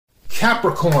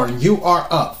Capricorn, you are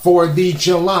up for the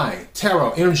July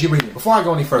Tarot Energy Reading. Before I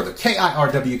go any further,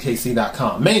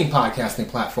 KIRWKC.com, main podcasting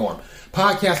platform.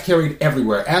 Podcast carried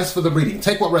everywhere. As for the reading,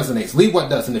 take what resonates, leave what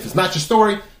doesn't. If it's not your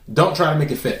story, don't try to make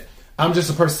it fit. I'm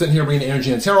just a person sitting here reading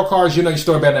energy and tarot cards. You know your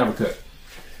story better than I ever could.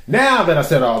 Now that I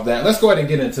said all of that, let's go ahead and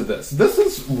get into this. This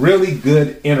is really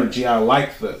good energy. I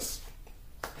like this.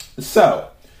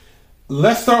 So,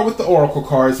 let's start with the oracle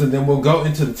cards and then we'll go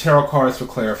into the tarot cards for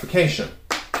clarification.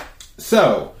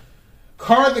 So,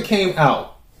 card that came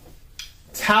out,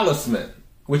 Talisman,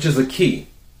 which is a key.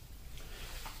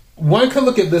 One could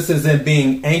look at this as in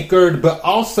being anchored, but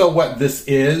also what this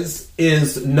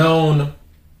is known,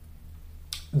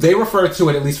 they refer to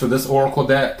it, at least for this oracle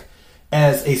deck,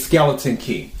 as a skeleton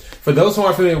key. For those who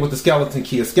aren't familiar with the skeleton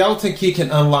key, a skeleton key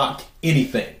can unlock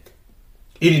anything,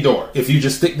 any door. If you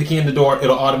just stick the key in the door,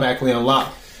 it'll automatically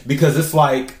unlock because it's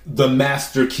like the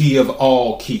master key of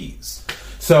all keys.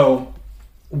 So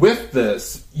with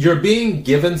this, you're being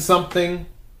given something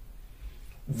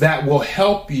that will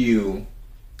help you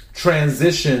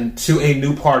transition to a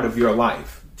new part of your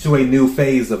life, to a new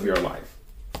phase of your life.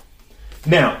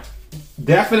 Now,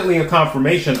 definitely a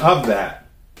confirmation of that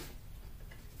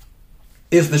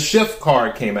is the shift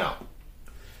card came out.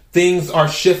 Things are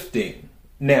shifting.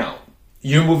 Now,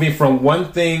 you're moving from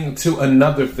one thing to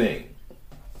another thing.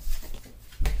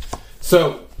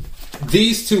 So,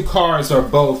 these two cards are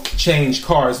both change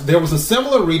cards. There was a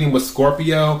similar reading with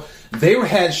Scorpio. They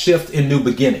had shift in new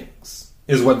beginnings,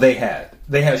 is what they had.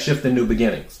 They had shift in new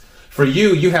beginnings. For you,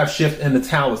 you have shift in the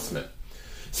Talisman.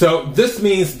 So this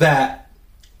means that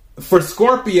for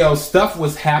Scorpio, stuff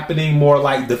was happening more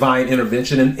like divine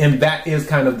intervention. And that is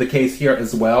kind of the case here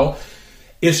as well.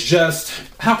 It's just,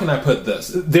 how can I put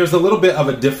this? There's a little bit of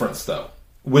a difference, though,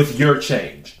 with your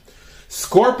change.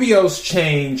 Scorpio's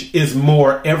change is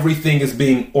more everything is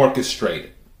being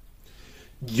orchestrated.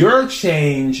 Your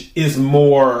change is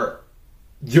more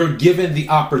you're given the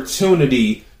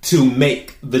opportunity to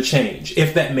make the change,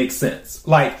 if that makes sense.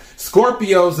 Like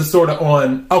Scorpios is sort of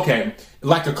on, okay,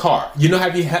 like a car. You know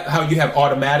how you have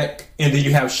automatic and then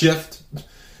you have shift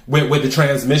with the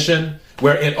transmission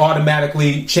where it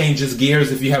automatically changes gears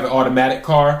if you have an automatic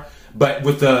car, but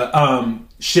with the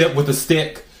shift with the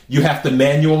stick, you have to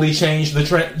manually change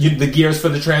the gears for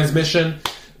the transmission.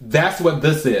 That's what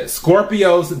this is.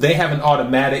 Scorpios, they have an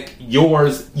automatic.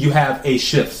 Yours, you have a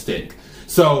shift stick.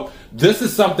 So this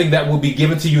is something that will be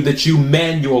given to you that you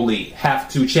manually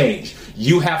have to change.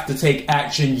 You have to take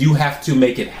action. You have to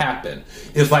make it happen.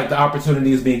 It's like the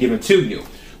opportunity is being given to you.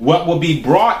 What will be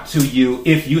brought to you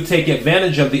if you take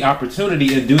advantage of the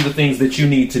opportunity and do the things that you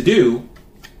need to do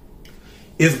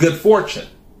is good fortune.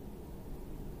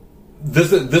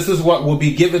 This is what will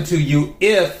be given to you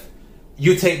if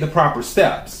you take the proper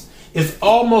steps. It's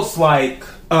almost like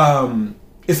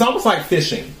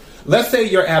fishing. Let's say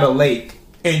you're at a lake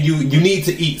and you need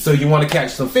to eat, so you want to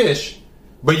catch some fish,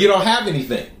 but you don't have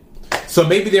anything. So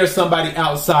maybe there's somebody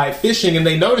outside fishing and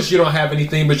they notice you don't have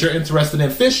anything, but you're interested in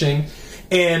fishing,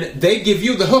 and they give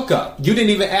you the hookup. You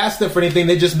didn't even ask them for anything.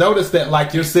 They just noticed that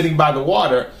like you're sitting by the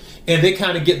water, and they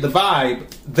kind of get the vibe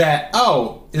that,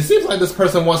 oh, it seems like this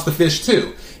person wants to fish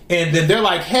too. And then they're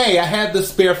like, hey, I had this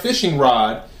spare fishing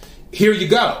rod. Here you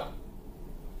go.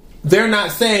 They're not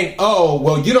saying, oh,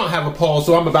 well, you don't have a pole,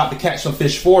 so I'm about to catch some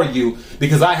fish for you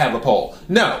because I have a pole.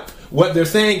 No. What they're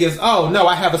saying is, oh, no,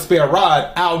 I have a spare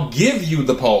rod. I'll give you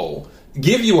the pole,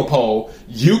 give you a pole.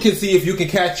 You can see if you can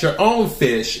catch your own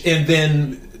fish, and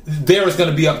then there is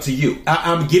going to be up to you.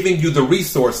 I'm giving you the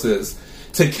resources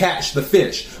to catch the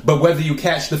fish. But whether you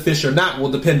catch the fish or not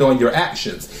will depend on your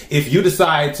actions. If you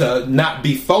decide to not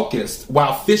be focused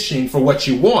while fishing for what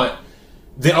you want,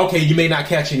 then okay, you may not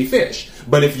catch any fish.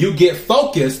 But if you get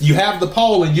focused, you have the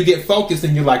pole and you get focused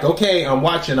and you're like, okay, I'm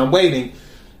watching, I'm waiting,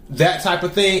 that type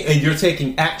of thing, and you're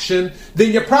taking action,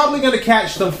 then you're probably going to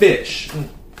catch some fish,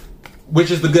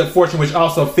 which is the good fortune, which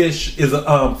also fish is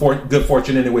for good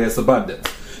fortune anyway, it's abundance.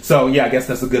 So yeah, I guess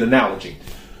that's a good analogy.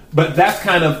 But that's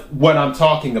kind of what I'm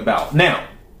talking about. Now,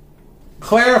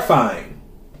 clarifying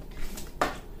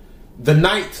the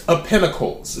Knight of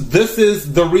Pentacles. This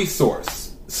is the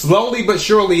resource. Slowly but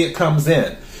surely it comes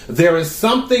in. There is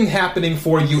something happening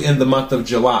for you in the month of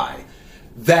July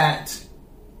that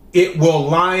it will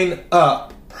line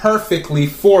up perfectly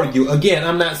for you. Again,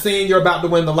 I'm not saying you're about to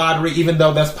win the lottery, even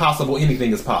though that's possible.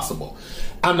 Anything is possible.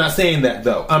 I'm not saying that,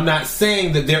 though. I'm not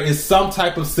saying that there is some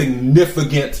type of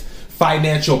significant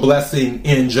financial blessing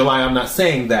in July. I'm not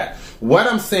saying that. What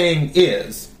I'm saying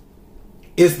is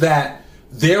that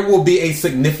there will be a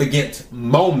significant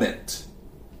moment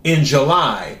in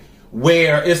July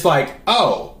where it's like,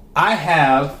 oh, I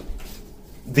have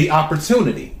the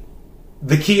opportunity.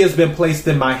 The key has been placed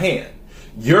in my hand.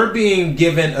 You're being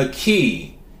given a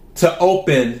key to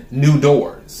open new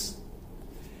doors.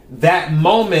 That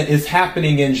moment is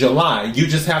happening in July. You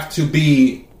just have to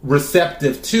be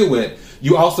receptive to it.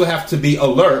 You also have to be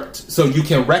alert so you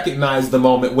can recognize the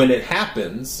moment when it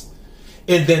happens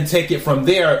and then take it from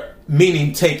there,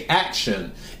 meaning take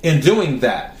action in doing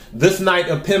that. This Knight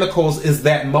of Pentacles is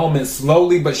that moment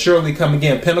slowly but surely coming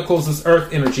in. Pentacles is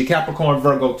earth energy, Capricorn,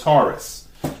 Virgo, Taurus.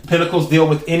 Pentacles deal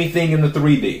with anything in the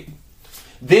 3D.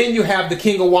 Then you have the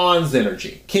King of Wands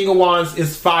energy. King of Wands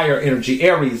is fire energy,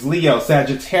 Aries, Leo,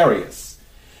 Sagittarius.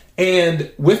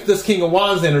 And with this King of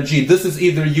Wands energy, this is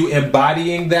either you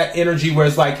embodying that energy where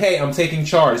it's like, hey, I'm taking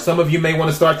charge. Some of you may want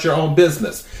to start your own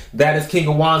business. That is King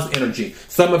of Wands energy.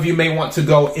 Some of you may want to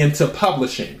go into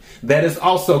publishing. That is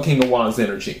also King of Wands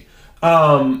energy.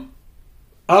 Others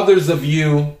of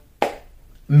you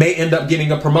may end up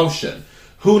getting a promotion.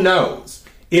 Who knows?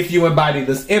 If you embody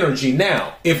this energy.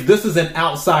 Now, if this is an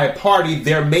outside party,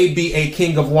 there may be a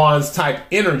King of Wands type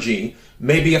energy,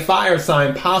 maybe a fire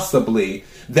sign possibly,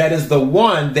 that is the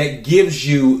one that gives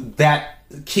you that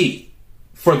key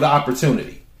for the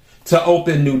opportunity to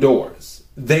open new doors.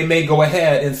 They may go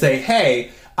ahead and say,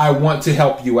 hey, I want to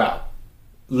help you out.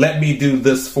 Let me do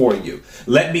this for you.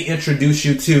 Let me introduce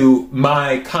you to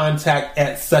my contact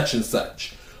at such and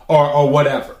such or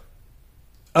whatever.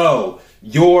 Oh,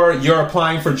 you're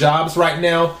applying for jobs right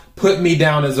now. Put me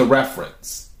down as a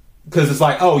reference. Because it's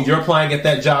like, oh, you're applying at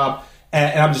that job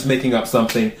and I'm just making up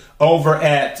something over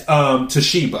at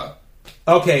Toshiba.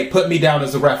 Okay, put me down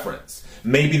as a reference.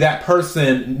 Maybe that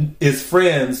person is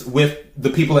friends with the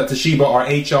people at Toshiba or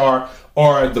HR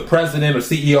or the president or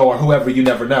CEO or whoever, you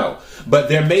never know. But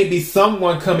there may be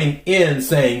someone coming in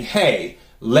saying, hey,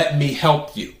 let me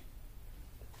help you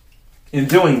in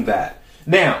doing that.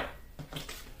 Now,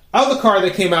 other card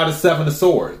that came out is Seven of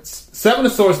Swords. Seven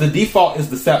of Swords, the default is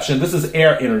deception. This is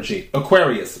air energy.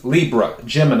 Aquarius, Libra,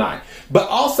 Gemini. But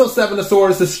also Seven of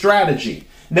Swords is strategy.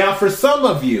 Now, for some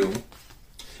of you,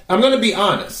 I'm going to be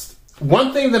honest.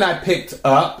 One thing that I picked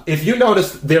up, if you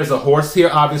notice there's a horse here,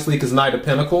 obviously, because Knight of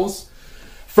Pentacles.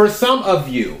 For some of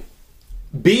you,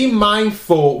 be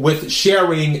mindful with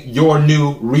sharing your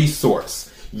new resource.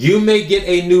 You may get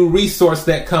a new resource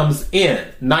that comes in,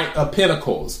 Knight of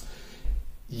Pentacles.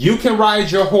 You can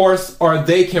ride your horse or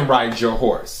they can ride your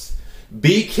horse.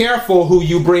 Be careful who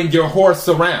you bring your horse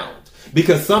around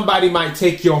because somebody might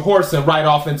take your horse and ride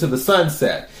off into the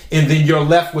sunset and then you're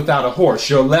left without a horse.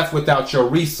 You're left without your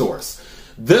resource.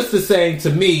 This is saying to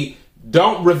me,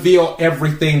 don't reveal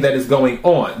everything that is going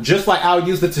on. Just like I'll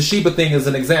use the Toshiba thing as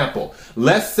an example.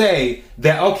 Let's say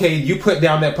that, okay, you put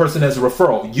down that person as a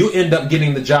referral. You end up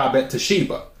getting the job at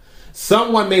Toshiba.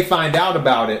 Someone may find out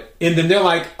about it, and then they're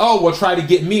like, oh, well, try to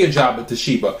get me a job at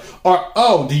Toshiba. Or,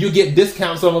 oh, do you get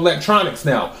discounts on electronics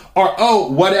now? Or,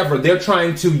 oh, whatever. They're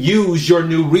trying to use your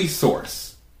new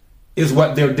resource is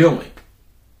what they're doing.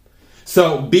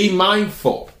 So be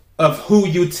mindful of who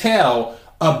you tell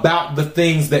about the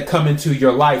things that come into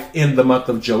your life in the month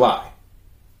of July.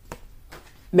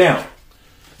 Now,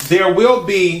 there will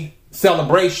be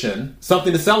celebration,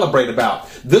 something to celebrate about.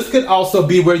 This could also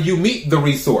be where you meet the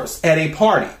resource at a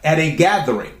party, at a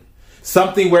gathering,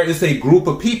 something where it's a group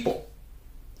of people.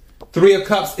 Three of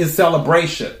Cups is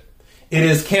celebration. It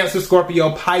is Cancer,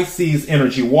 Scorpio, Pisces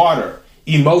energy, water,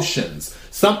 emotions,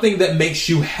 something that makes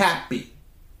you happy.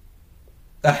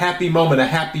 A happy moment, a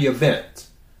happy event.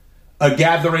 A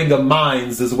gathering of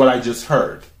minds is what I just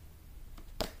heard.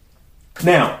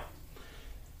 Now,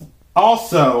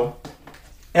 also,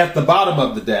 at the bottom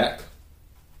of the deck,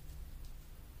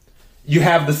 you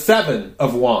have the Seven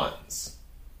of Wands.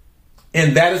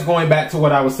 And that is going back to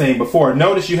what I was saying before.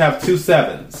 Notice you have two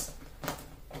sevens.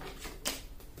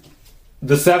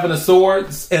 The Seven of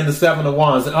Swords and the Seven of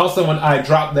Wands. And also when I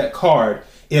dropped that card,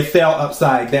 it fell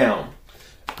upside down.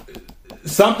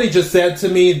 Something just said to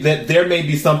me that there may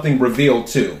be something revealed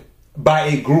to by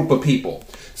a group of people.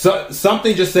 So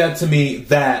something just said to me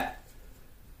that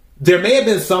there may have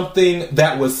been something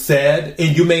that was said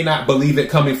and you may not believe it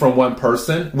coming from one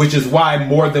person, which is why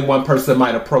more than one person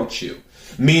might approach you.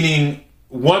 Meaning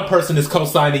one person is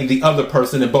co-signing the other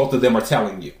person and both of them are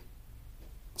telling you.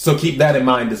 So keep that in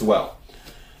mind as well.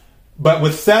 But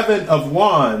with Seven of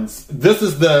Wands, this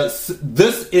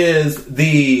is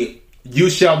the You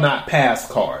Shall Not Pass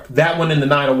card. That one and the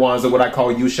Nine of Wands are what I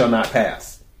call You Shall Not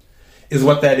Pass. Is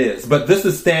what that is. But this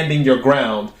is standing your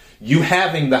ground. You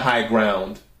having the high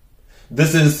ground.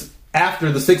 This is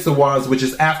after the Six of Wands, which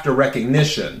is after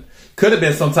recognition. Could have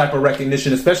been some type of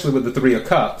recognition, especially with the Three of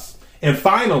Cups. And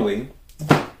finally,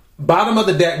 bottom of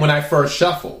the deck when I first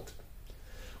shuffled,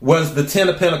 was the 10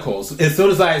 of Pentacles. As soon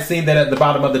as I had seen that at the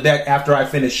bottom of the deck after I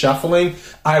finished shuffling,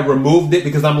 I removed it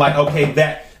because I'm like, okay,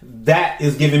 that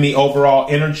is giving me overall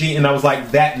energy. And I was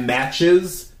like, that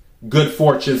matches good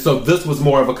fortune. So this was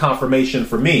more of a confirmation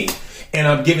for me. And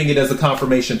I'm giving it as a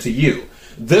confirmation to you.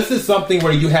 This is something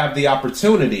where you have the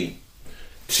opportunity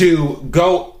to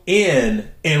go in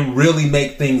and really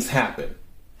make things happen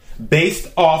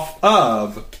based off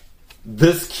of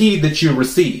this key that you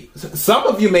receive. Some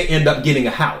of you may end up getting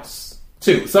a house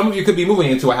too. Some of you could be moving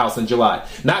into a house in July.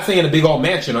 Not saying a big old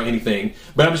mansion or anything,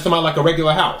 but I'm just talking about like a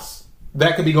regular house.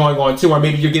 That could be going on too. Or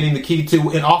maybe you're getting the key to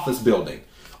an office building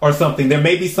or something. There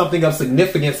may be something of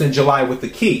significance in July with the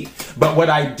key. But what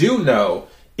I do know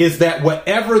is that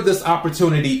whatever this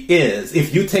opportunity is,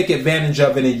 if you take advantage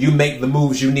of it and you make the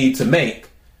moves you need to make,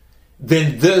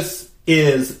 then this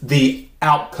is the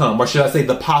outcome, or should I say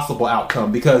the possible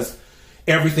outcome, because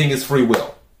everything is free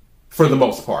will for the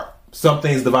most part. Some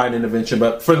things divine intervention,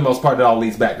 but for the most part, it all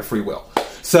leads back to free will.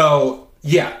 So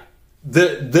yeah,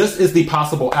 this is the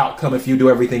possible outcome if you do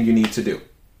everything you need to do.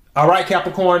 All right,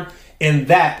 Capricorn, and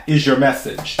that is your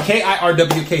message.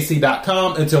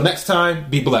 KIRWKC.com. Until next time,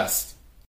 be blessed.